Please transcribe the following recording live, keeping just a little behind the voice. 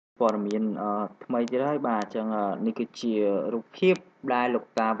ព័ត៌មានថ្មីទៀតហើយបាទអញ្ចឹងនេះគឺជារូបភាពដែលលោក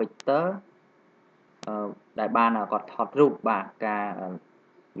តា Victor ដែលបានគាត់ថតរូបបាទការ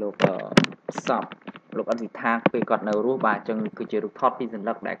លោកសពលោកអធិដ្ឋានពេលគាត់នៅរស់បាទអញ្ចឹងគឺជារូបថតពីសន្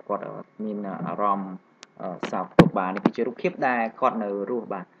លឹកដែលគាត់មានអារម្មណ៍សោកទុក្ខបាទនេះគឺជារូបភាពដែលគាត់នៅរស់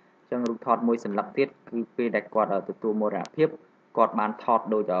បាទអញ្ចឹងរូបថតមួយសន្លឹកទៀតគឺពេលដែលគាត់ទទួលមរណភាពគាត់បានថត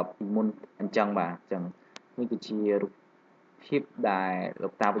ដូចពីមុនអញ្ចឹងបាទអញ្ចឹងនេះគឺជារូបភាពដែលលោ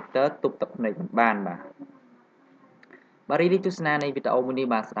កតា Victor ទប់ទឹកភ្នែកមិនបានបាទរីកទស្សនានៃវីដេអូមួយនេះ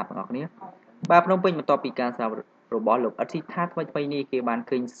បាទស្ដាប់បងប្អូនគ្នាបាទភ្នំពេញបន្ទាប់ពីការស្ដាប់របស់លោកអធិដ្ឋានថ្មីនេះគេបាន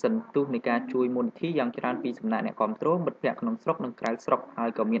ឃើញសន្ទុះនៃការជួយមូលនិធិយ៉ាងច្រើនពីសំណាក់អ្នកគាំទ្រមិត្តភ័ក្តិក្នុងស្រុកនិងក្រៅស្រុកហើយ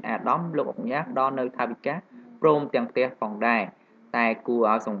ក៏មានអាដាមលោកអញ្ញាផ្ដល់នៅថវិកាព្រមទាំងផ្ទះផងដែរតែគួរ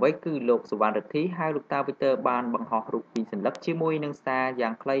ឲ្យសង្វេគគឺលោកសុវណ្ណរិទ្ធីហើយលោកតា Victor បានបង្ហោះរូបពីសន្លឹកជាមួយនឹងសារយ៉ា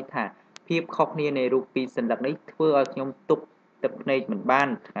ងខ្លីថាភាពខុសគ្នានៃរូបពីសន្លឹកនេះធ្វើឲ្យខ្ញុំទប់ទឹកភ្នែកមិនបាន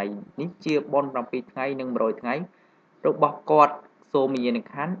ថ្ងៃនេះជាបន7ថ្ងៃនិង100ថ្ងៃរបស់គាត់សូមយាន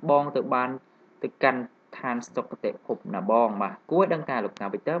ខណ្ឌបងទៅបានទៅកាន់ឋានសុគតិភពណាបងបាទគួរឲ្យដឹងថាលោកតា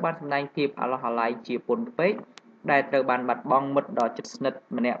Victor បានសម្ដែងភាពអាឡោះអាល័យជាពន់ពេកដែលត្រូវបានបាត់បង់មិត្តដ៏ជិតស្និទ្ធ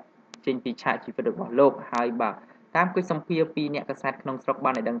ម្នាក់ចេញពីឆាកជីវិតរបស់លោកហើយបាទតាមកិច្ចសម្ភារពីអ្នកកាសែតក្នុងស្រុកបា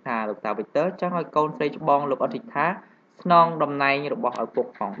នឲ្យដឹងថាលោកតា Victor ចង់ឲ្យកូនស្រីច្បងលោកអធិដ្ឋានស្នងតំណែងរបស់ឪពុក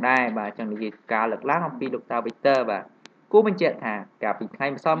ផងដែរបាទអញ្ចឹងនិយាយការលើកឡើងអំពីលោកតា Victor បាទគួរបញ្ជាក់ថាកាលពីថ្ងៃ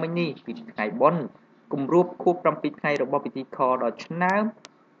ម្សិលមិញនេះពីថ្ងៃបុណ្យគម្រប់ខួប7ថ្ងៃរបស់ពិធីខដ៏ឆ្នើម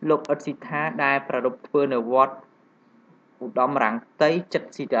លោកអធិដ្ឋានដែលប្រារព្ធធ្វើនៅវត្តឧត្តមរង្តីចិត្ត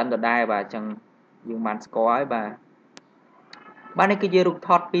ស៊ីតអិនដដែលបាទអញ្ចឹងយើងបានស្គាល់ហើយបាទនេះគឺជារូបថ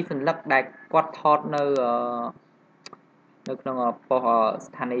តពីសន្លឹកដែលគាត់ថតនៅក្នុងប៉ុស្តិ៍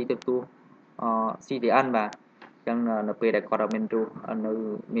ស្ថានីយ៍ទូរទស្សន៍CTN បាទអញ្ចឹងនៅពេលដែលគាត់មានរស់នៅ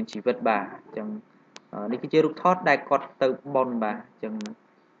មានជីវិតបាទអញ្ចឹងនេះគឺជារូបថតដែលគាត់ទៅប៉ុនបាទអញ្ចឹង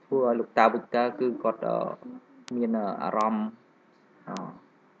ធ្វើឲ្យលោកតា Victor គឺគាត់មានអារម្មណ៍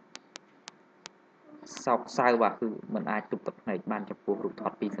សោកសៅបាទគឺមិនអាចទប់ទឹកភ្នែកបានចំពោះរូបថ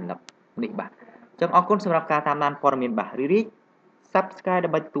តពីសន្លឹកនេះបាទអញ្ចឹងអរគុណសម្រាប់ការតាមដានព័ត៌មានបាទរីក Subscribe ដើ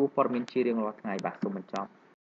ម្បីទទួលព័ត៌មានជារៀងរាល់ថ្ងៃបាទសូមបញ្ចប់